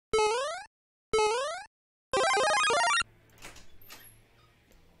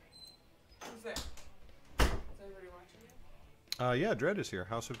Yeah, Dread is here.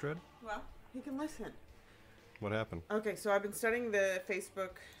 House of Dread. Well, he can listen. What happened? Okay, so I've been studying the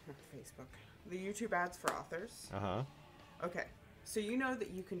the YouTube ads for authors. Uh-huh. Okay, so you know that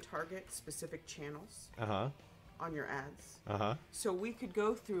you can target specific channels Uh-huh. on your ads. Uh-huh. So we could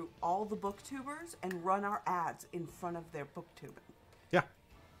go through all the booktubers and run our ads in front of their booktubing. Yeah.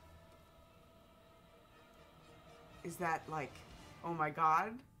 Is that like, oh my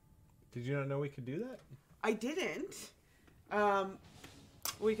god? Did you not know we could do that? I didn't.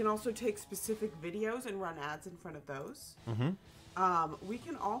 We can also take specific videos and run ads in front of those. Mm-hmm. We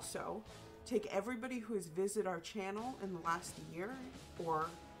can also take everybody who has visited our channel in the last year or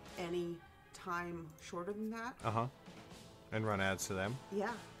any time shorter than that. Uh-huh. And run ads to them?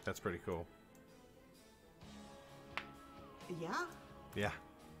 Yeah. That's pretty cool. Yeah. Yeah.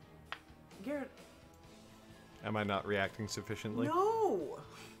 Garrett. Am I not reacting sufficiently? No.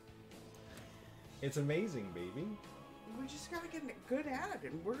 It's amazing, baby. We just gotta get a good ad,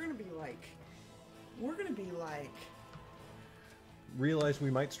 and we're gonna be like, Realize we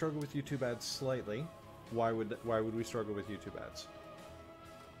might struggle with YouTube ads slightly. Why would we struggle with YouTube ads?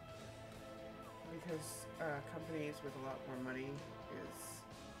 because companies with a lot more money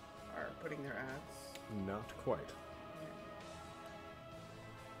are putting their ads. Not quite.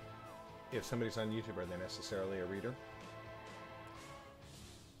 If somebody's on YouTube, are they necessarily a reader?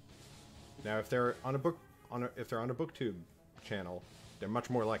 Now, if they're on a BookTube channel, they're much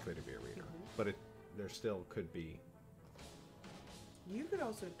more likely to be a reader. But there still could be. You could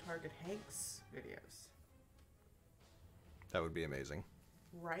also target Hank's videos. That would be amazing.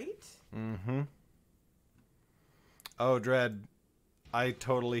 Right? Mm-hmm. Oh, Dread, I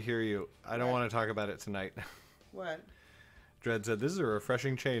totally hear you. I don't want to talk about it tonight. What? Dread said, this is a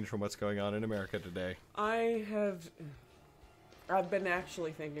refreshing change from what's going on in America today. I've been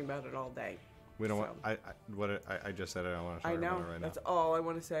actually thinking about it all day. We don't want. I just said I don't want to talk about it right now. That's all I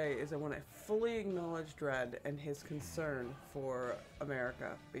want to say is I want to fully acknowledge Dredd and his concern for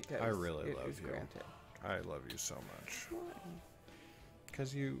America because I really love you. Granted. I love you so much. Why?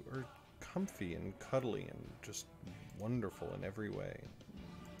 Because you are comfy and cuddly and just wonderful in every way.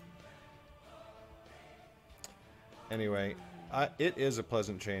 Anyway, it is a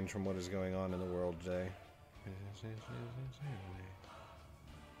pleasant change from what is going on in the world today.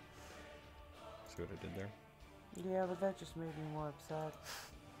 See what I did there? Yeah, but that just made me more upset.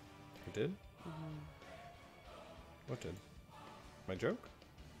 It did? Mm-hmm. What did? My joke?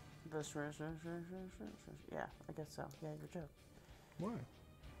 Yeah, I guess so. Yeah, your joke. Why?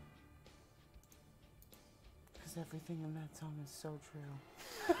 Because everything in that song is so true.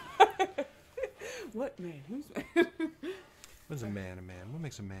 What man? Who's man? What's a man a man? What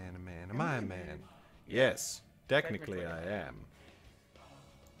makes a man a man? Am I a man? Yes, technically I am.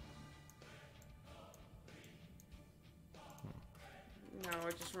 No,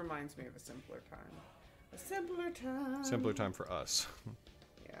 it just reminds me of a simpler time. A simpler time. Simpler time for us.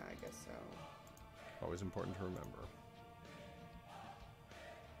 Yeah, I guess so. Always important to remember.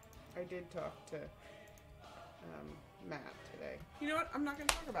 I did talk to Matt today. You know what? I'm not going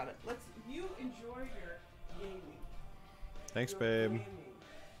to talk about it. You enjoy your gaming. Thanks, babe. Gaming.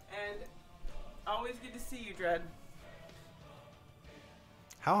 And always good to see you, Dredd.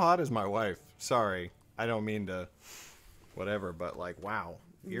 How hot is my wife? Sorry, I don't mean to whatever, but like, wow.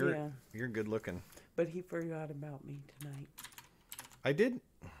 You're good looking. But he forgot about me tonight. I did.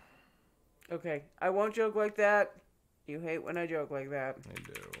 Okay, I won't joke like that. You hate when I joke like that. I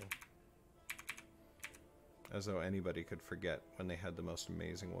do. As though anybody could forget when they had the most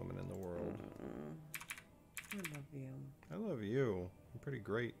amazing woman in the world. I love you. I love you. You're pretty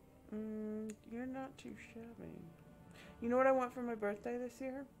great. You're not too shabby. You know what I want for my birthday this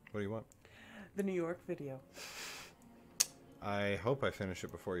year? What do you want? The New York video. I hope I finish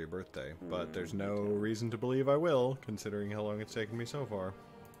it before your birthday, but there's no reason to believe I will, considering how long it's taken me so far.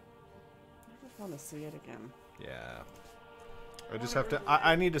 I just want to see it again. Yeah. I just have to...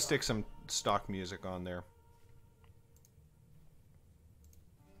 I need to stick some stock music on there.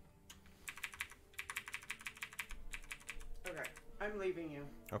 Okay, I'm leaving you.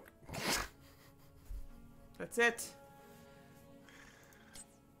 Okay. That's it.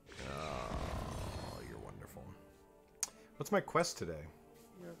 Oh, you're wonderful. What's my quest today?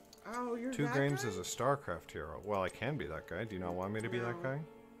 You're 2 that games guy? as a StarCraft hero. Well, I can be that guy. Do you not want me to be that guy?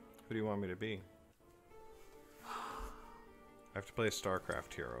 Who do you want me to be? I have to play a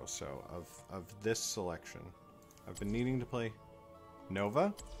StarCraft hero, so of this selection, I've been needing to play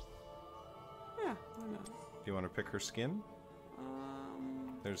Nova. Yeah, why not? Do you want to pick her skin?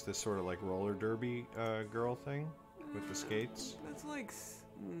 There's this sort of like roller derby girl thing with the skates. That's like...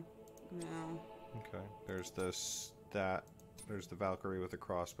 no. Okay. There's this, that There's the Valkyrie with the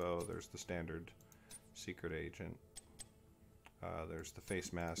crossbow. There's the standard secret agent. There's the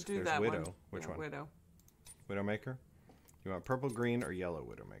face mask. Do There's that Widow. one. Which one? Widow. Widowmaker? You want purple, green, or yellow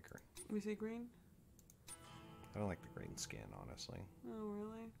Widowmaker? Let me see green. I don't like the green skin, honestly. Oh,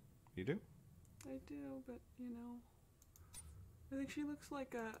 really? You do? I do, but, you know, I think she looks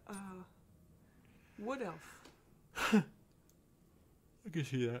like a wood elf. I can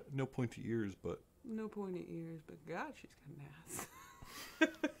see that. No pointy ears, but... No pointy ears, but God, she's got an ass.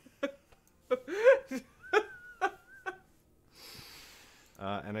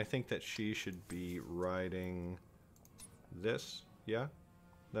 And I think that she should be riding this. Yeah?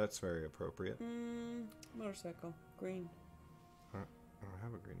 That's very appropriate. Motorcycle. Green. I don't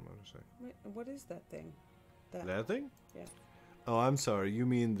have a green motorcycle. Wait, what is that thing? That thing? Yeah. Oh, I'm sorry. You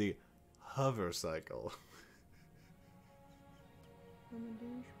mean the hover cycle.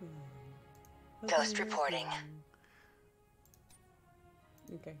 Ghost reporting.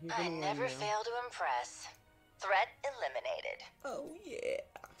 Okay, you're I gonna never win now. fail to impress. Threat eliminated. Oh, yeah.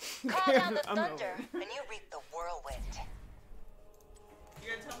 Call down the I'm thunder, over. and you reap the whirlwind.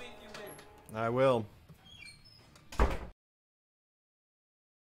 You're gonna tell me if you win. I will.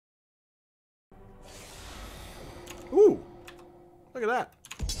 Ooh! Look at that.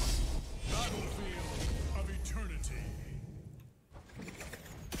 Battlefield of eternity.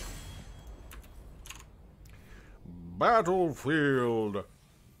 Battlefield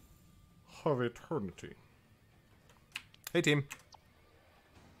of Eternity. Hey, team.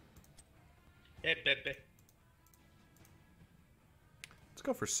 Let's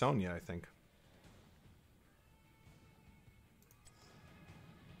go for Sonya, I think.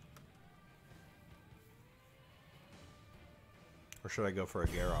 Or should I go for a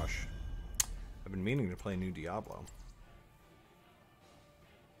Garrosh? I've been meaning to play new Diablo.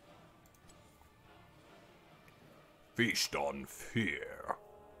 Feast on fear.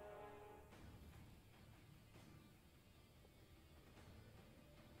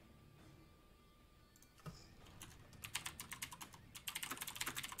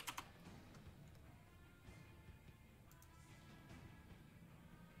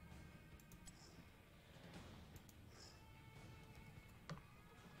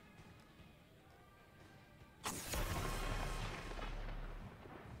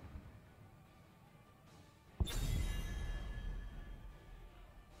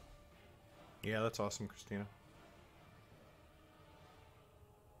 Yeah, that's awesome, Christina.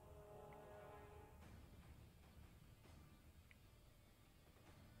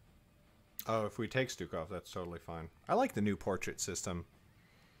 Oh, if we take Stukov, that's totally fine. I like the new portrait system.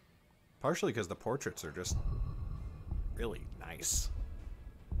 Partially because the portraits are just really nice.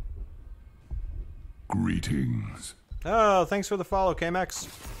 Greetings. Oh, thanks for the follow, KMX.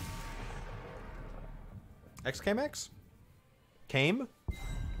 XKMX? Came?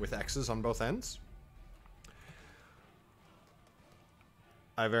 With X's on both ends?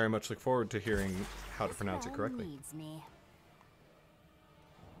 I very much look forward to hearing how to pronounce it correctly. Needs me.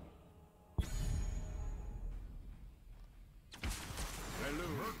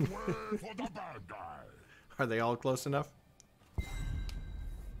 Make way for the bad guy. Are they all close enough? Do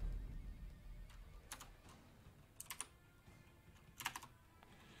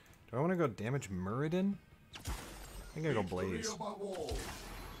I want to go damage Muradin? I think I go Blaze.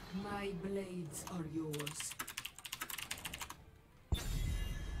 My blades are yours.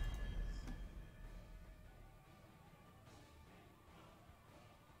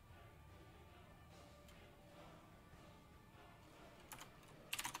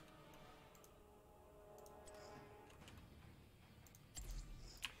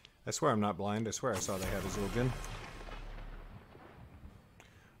 I swear I'm not blind. I swear I saw they had his little gin.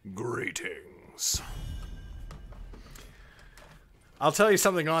 Greetings. I'll tell you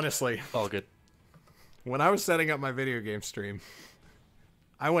something honestly. All good. When I was setting up my video game stream,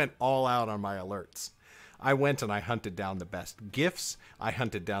 I went all out on my alerts. I went and I hunted down the best GIFs, I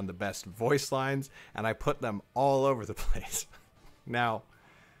hunted down the best voice lines, and I put them all over the place. Now,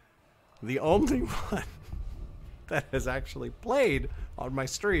 the only one that has actually played on my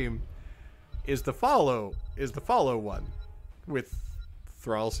stream is the follow one with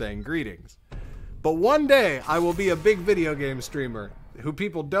Thrall saying greetings. But one day I will be a big video game streamer who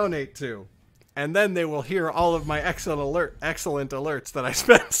people donate to, and then they will hear all of my excellent alerts that I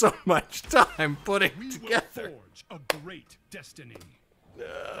spent so much time putting We together. will forge a great destiny.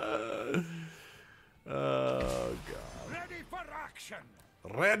 Oh god. Ready for action.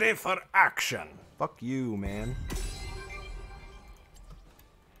 Ready for action. Fuck you, man.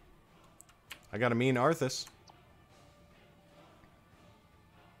 I got a mean Arthas.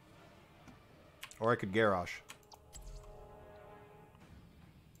 Or I could Garrosh.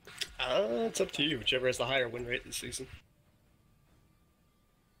 It's up to you, whichever has the higher win rate this season.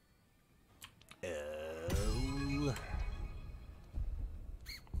 Oh.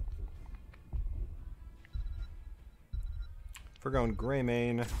 If we're going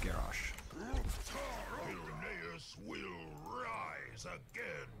Greymane, Garrosh. Linnaeus will rise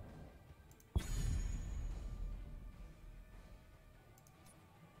again.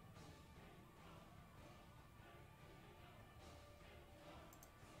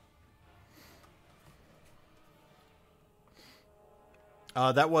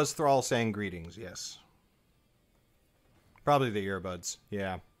 That was Thrall saying greetings, yes. Probably the earbuds,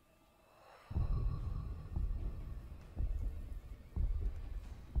 yeah.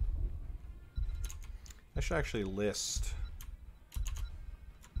 I should actually list.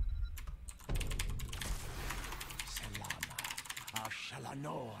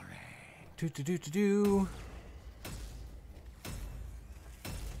 Do.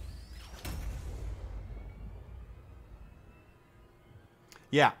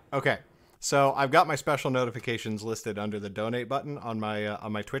 Yeah, okay. So I've got my special notifications listed under the donate button on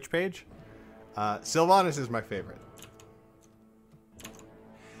my Twitch page. Sylvanas is my favorite.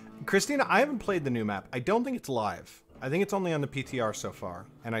 Christina, I haven't played the new map. I don't think it's live. I think it's only on the PTR so far.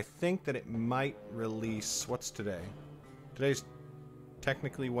 And I think that it might release... What's today? Today's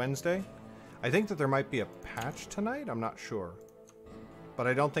technically Wednesday. I think that there might be a patch tonight. I'm not sure. But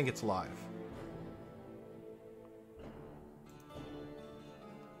I don't think it's live.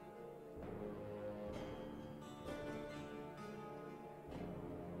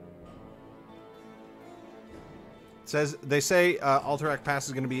 Says they say Alterac Pass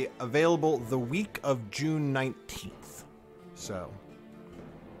is going to be available the week of June 19th. So,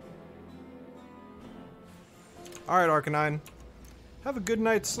 all right, Arcanine, have a good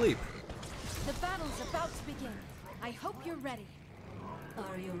night's sleep. The battle's about to begin. I hope you're ready.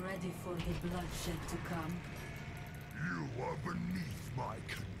 Are you ready for the bloodshed to come? You are beneath my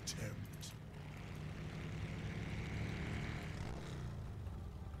contempt.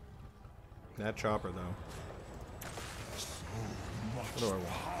 That chopper, though. What do I want?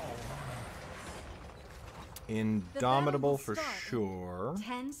 Indomitable for sure.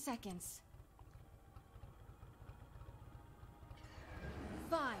 10 seconds.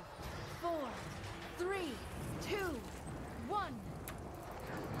 5, 4, 3, 2, 1.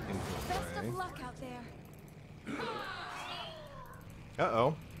 Best of luck out there.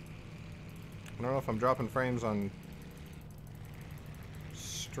 Uh-oh. I don't know if I'm dropping frames on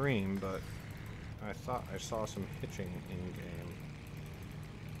stream, but I thought I saw some hitching in-game.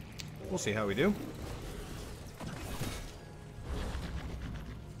 We'll see how we do.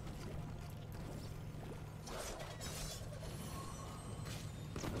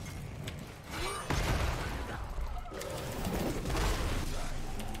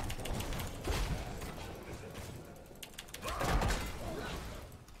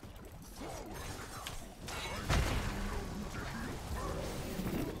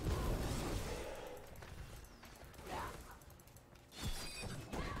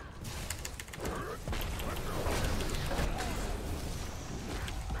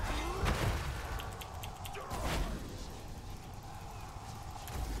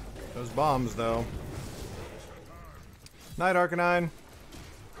 Those bombs, though. Night, Arcanine.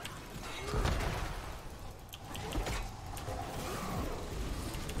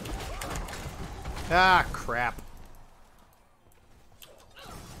 Ah, crap.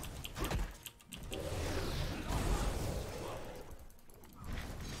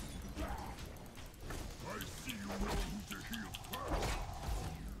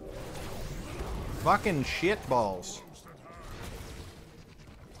 Fucking shitballs.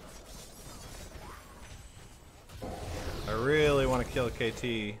 I really want to kill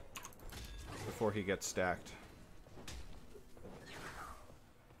KT before he gets stacked.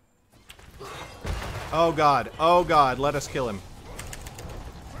 Oh god, let us kill him.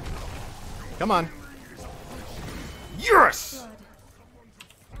 Come on. Yes!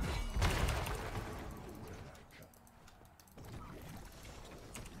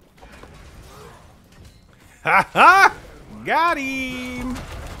 Ha ha! Got him!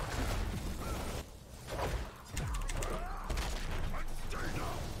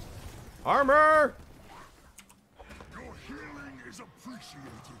 Armor! Your healing is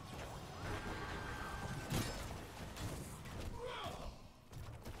appreciated.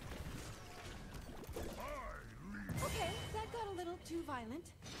 Okay, that got a little too violent.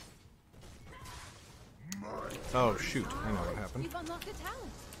 Oh shoot, I know what happened. You've unlocked a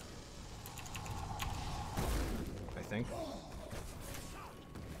talent. I think.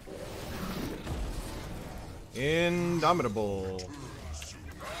 Indomitable.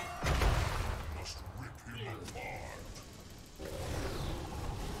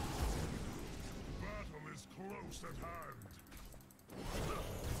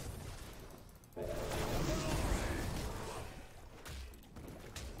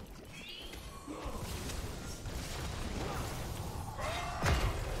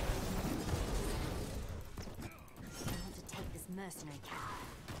 want to take this mercenary camp.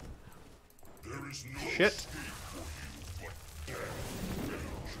 There is no Shit. escape for you but death.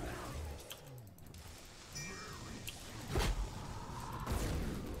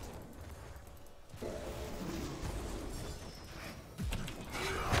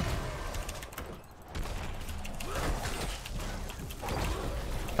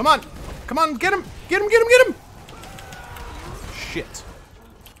 Come on! Come on! Get him! Get him! Get him! Get him! Shit.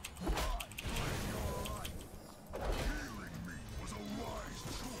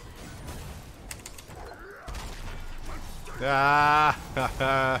 Ah!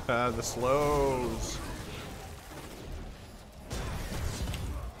 The slows.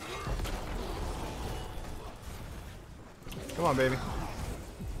 Come on, baby.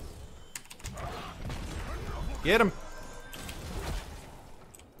 Get him!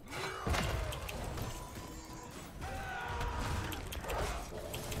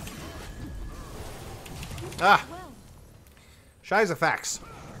 Ah! Shiza facts.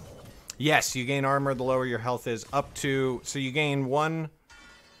 Yes, you gain armor the lower your health is, up to... So you gain 1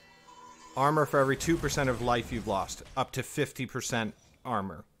 armor for every 2% of life you've lost. Up to 50%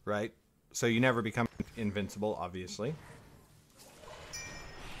 armor, right? So you never become invincible, obviously.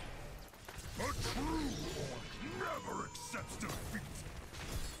 A true one never accepts defeat.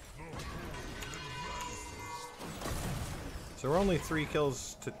 So we're only 3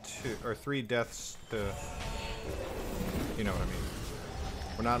 kills to 2... Or 3 deaths to... You know what I mean.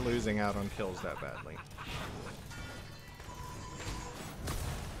 We're not losing out on kills that badly.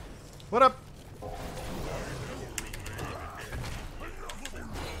 What up?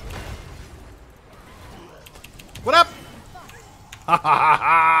 What up? Ha ha ha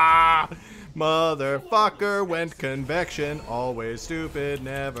ha! Motherfucker went convection. Always stupid,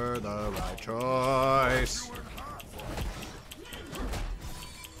 never the right choice.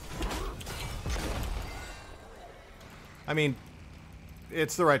 I mean,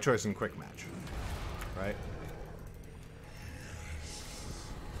 it's the right choice in quick match, right?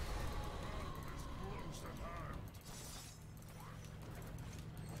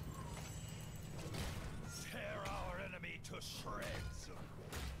 Tear our enemy to shreds.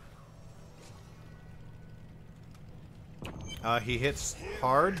 He hits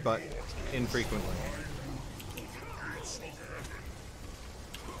hard, but infrequently.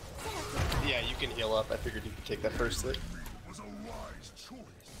 Yeah, you can heal up. I figured you could take that first hit. Was a wise choice.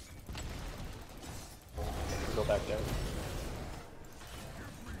 Go back down.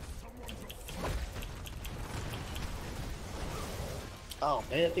 Oh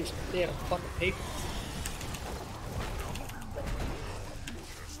man, that thing's made out of fucking paper.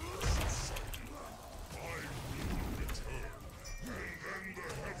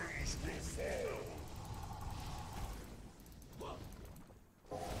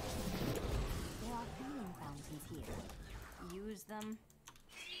 There are healing fountains here. Use them.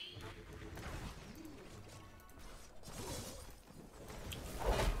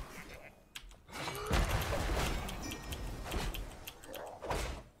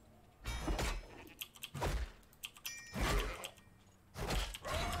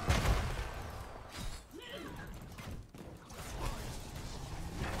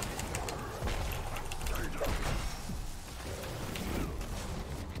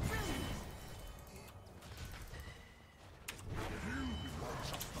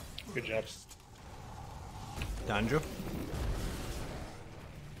 Good job. Danjo?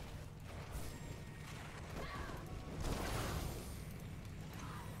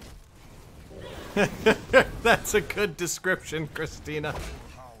 That's a good description, Christina.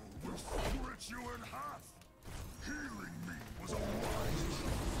 How will split you in half? Healing me was a wise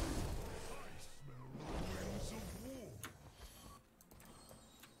choice. I smell the winds of war.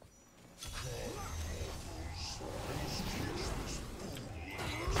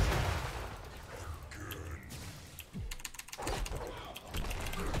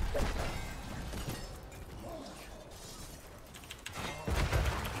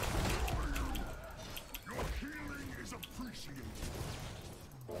 Your healing is appreciated.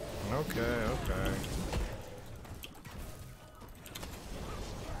 Okay, okay.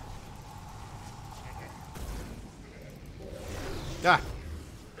 Ah!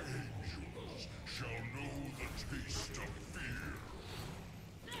 Shall know the taste of fear.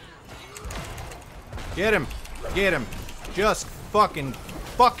 Get him! Get him! Just fucking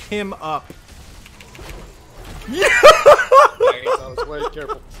fuck him up. Yeah, he's on his way.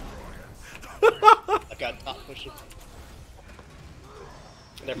 Careful. I got top pushing.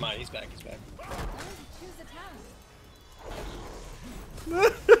 Never mind, he's back, he's back. Choose a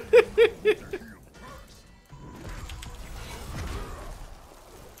talent.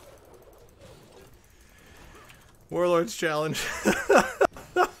 Warlord's challenge.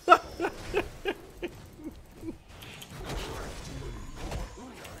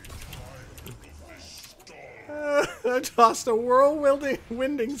 I tossed a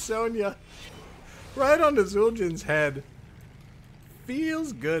whirlwinding Sonya right onto Zuljin's head.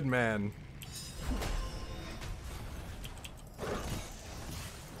 Feels good, man.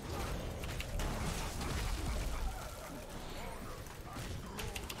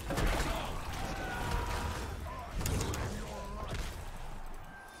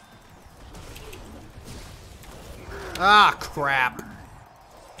 Ah, crap.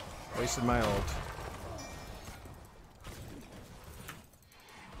 Wasted my ult.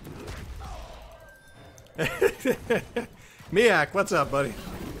 Miak, what's up, buddy?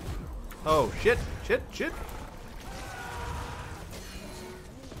 Oh, shit, shit, shit.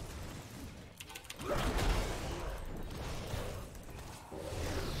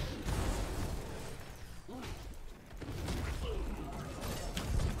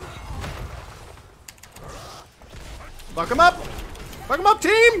 Fuck him up! Fuck him up,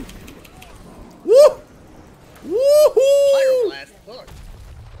 team! Woo! Woohoo! Fire blast, fuck.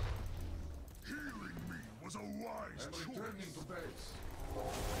 Healing me was a wise choice.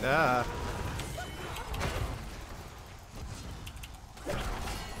 Ah.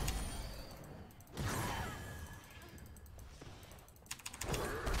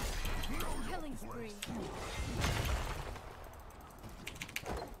 Killing spree.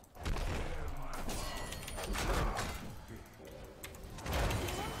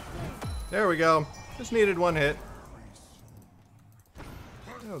 There we go. Just needed one hit.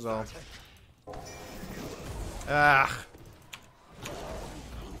 That was all. Ah.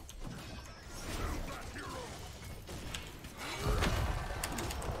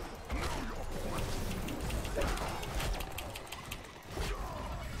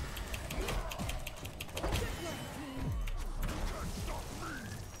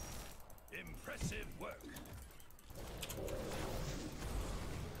 Impressive work.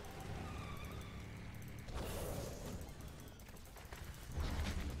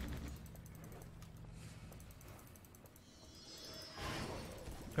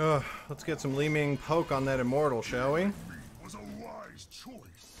 Let's get some Li Ming poke on that immortal, shall we? Was a wise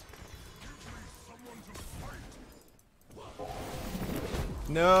choice. Give me someone to fight.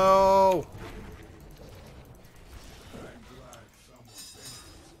 No!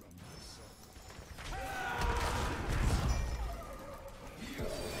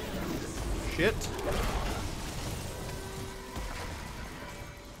 Shit.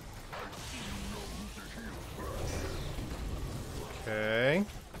 Okay.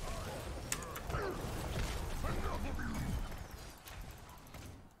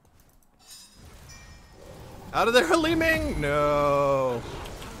 Out of there, Li Ming! No.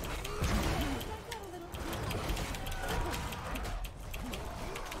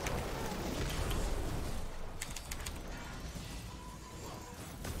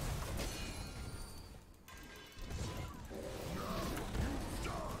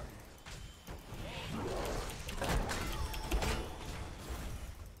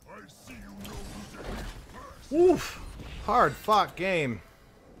 I see you know who to hit first. Oof. Hard fought game.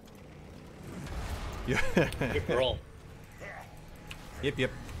 Yeah. Good roll. Yep,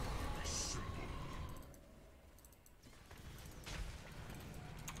 yep.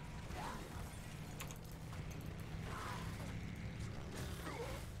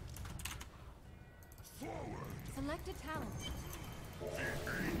 Select a talent.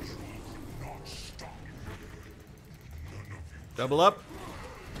 Not stop. Double up.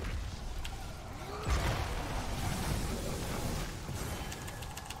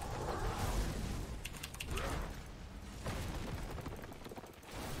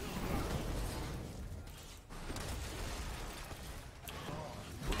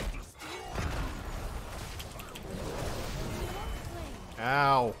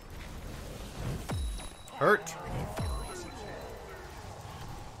 Ow. Hurt.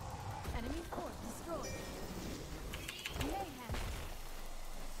 Enemy fort destroyed. Mayhem.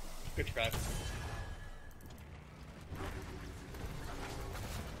 Good try.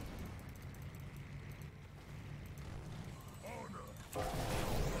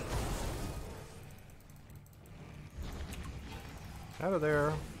 Out of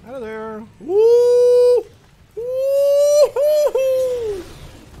there. Out of there. Woo! Woo-hoo-hoo!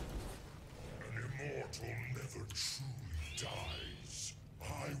 An immortal never truly dies. I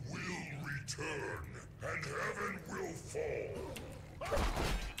will return. and heaven will fall.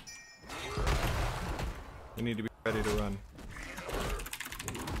 We need to be ready to run.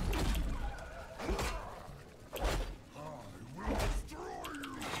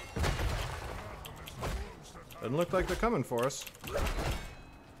 Doesn't look like they're coming for us.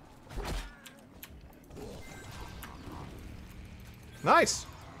 Nice!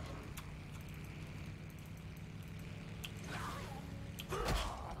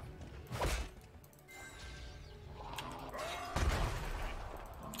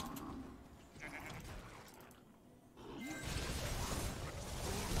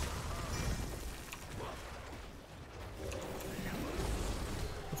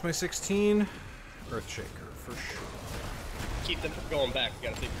 What's my 16? Earthshaker, for sure. Keep them from going back. We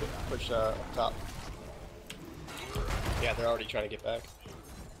gotta push up top. Yeah, they're already trying to get back.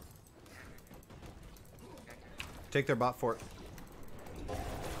 Take their bot fort.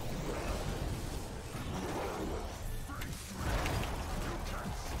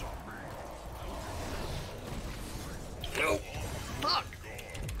 No! Fuck!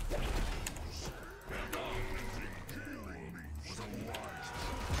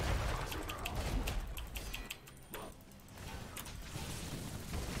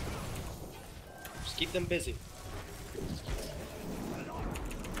 Just keep them busy.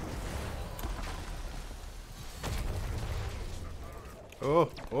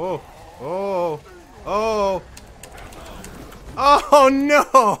 Oh, oh, oh, oh. Oh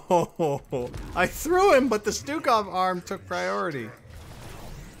no! I threw him, but the Stukov arm took priority.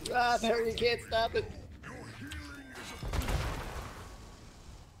 Ah, there, you can't stop it.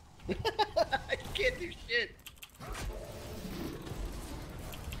 I can't do shit.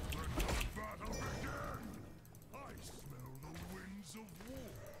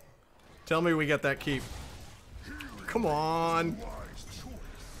 Tell me we get that keep. Come on.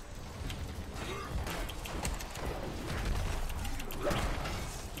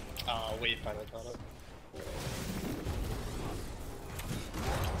 Oh, wait, finally caught it.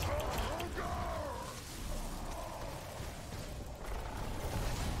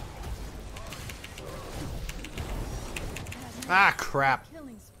 Ah, crap.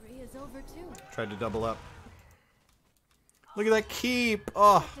 Killing spree is over too. Tried to double up. Look at that keep.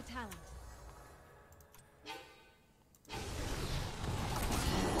 Oh. The talent.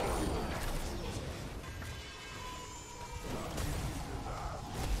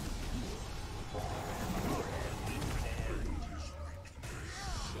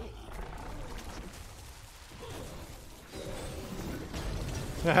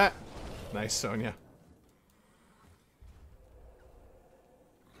 Nice, Sonya.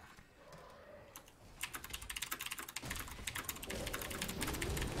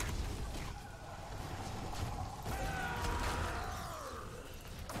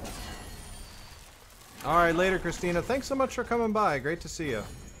 All right, later, Christina. Thanks so much for coming by. Great to see you.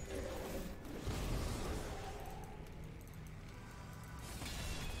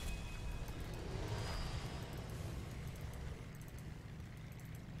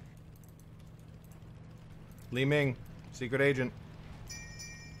 Li Ming, secret agent.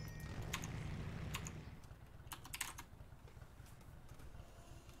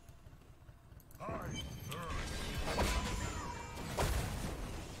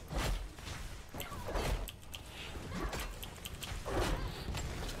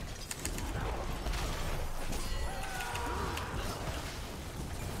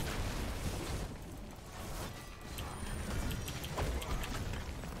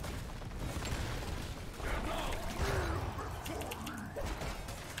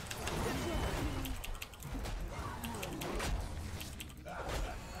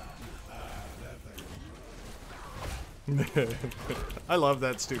 I love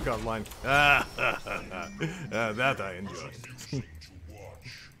that Stukov line. That I enjoyed. To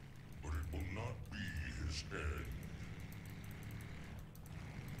watch, but it will not be his end.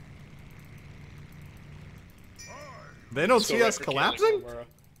 They don't Still see right us for killing collapsing? Gamora.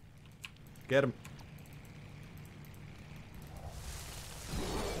 Get him.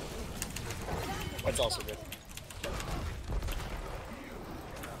 That's also good.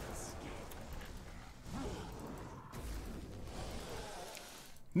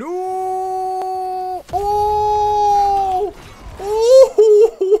 No! Oh!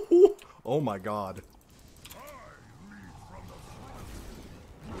 Oh! Oh my God.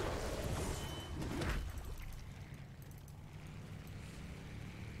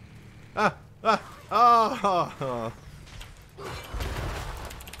 Ah! Ah! Ah!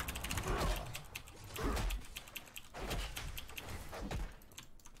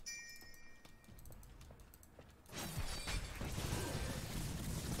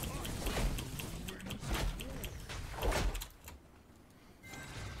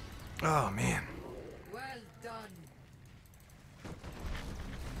 Oh, man. Well done.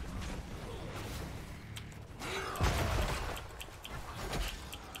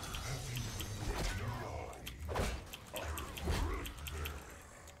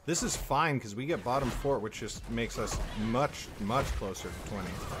 This is fine because we get bottom fort, which just makes us much, much closer to 20.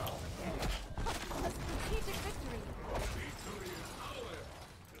 Strategic victory.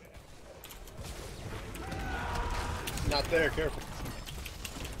 Not there, careful.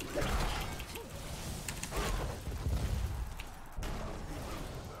 Has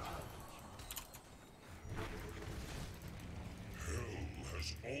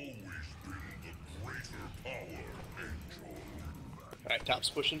always been the greater power, Angel. Alright, top's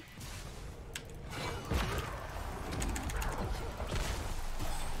pushing.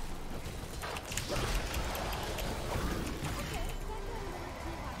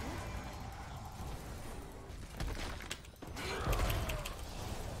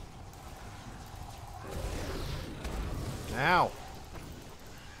 Ow.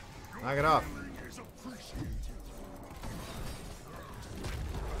 Knock it off. Is appreciated.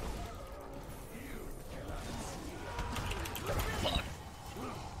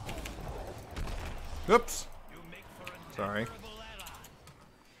 Oops. Sorry.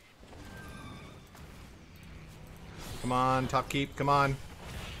 Come on, top keep. Come on.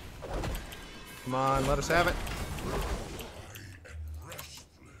 Come on, let us have it.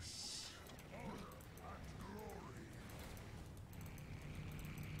 Restless.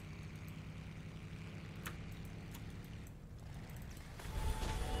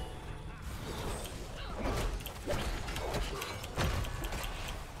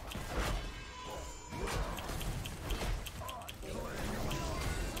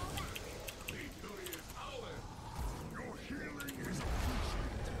 Your healing is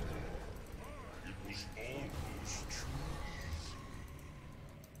appreciated. It was almost too easy.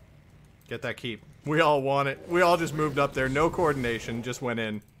 Get that keep. We all want it. We all just moved up there. No coordination. Just went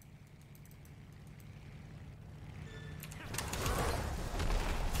in.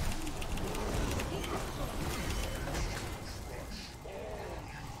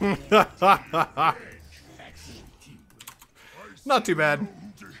 Not too bad.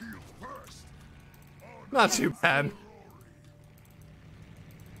 To heal first. Not too bad.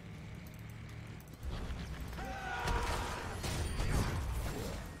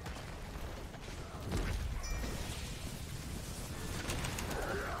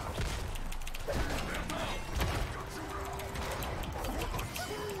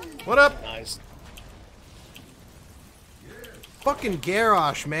 What up? Nice. Fucking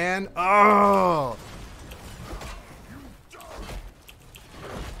Garrosh, man. Oh.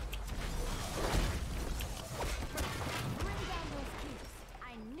 Bring down those keys.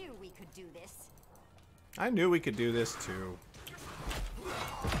 I knew we could do this. I knew we could do this too.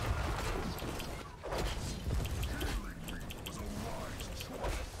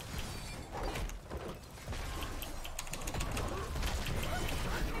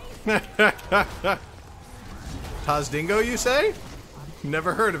 Taz'dingo, you say?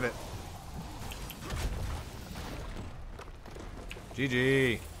 Never heard of it.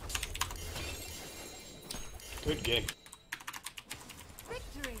 GG. Good game.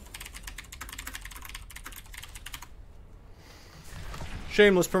 Victory.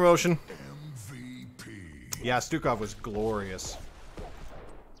 Shameless promotion. MVP. Yeah, Stukov was glorious.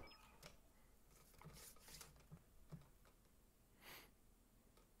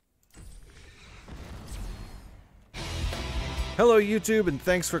 Hello YouTube, and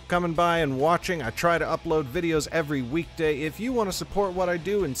thanks for coming by and watching. I try to upload videos every weekday. If you want to support what I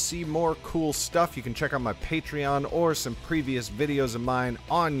do and see more cool stuff, you can check out my Patreon or some previous videos of mine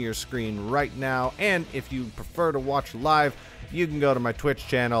on your screen right now. And if you prefer to watch live, you can go to my Twitch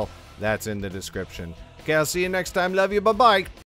channel. That's in the description. Okay, I'll see you next time. Love you. Bye-bye.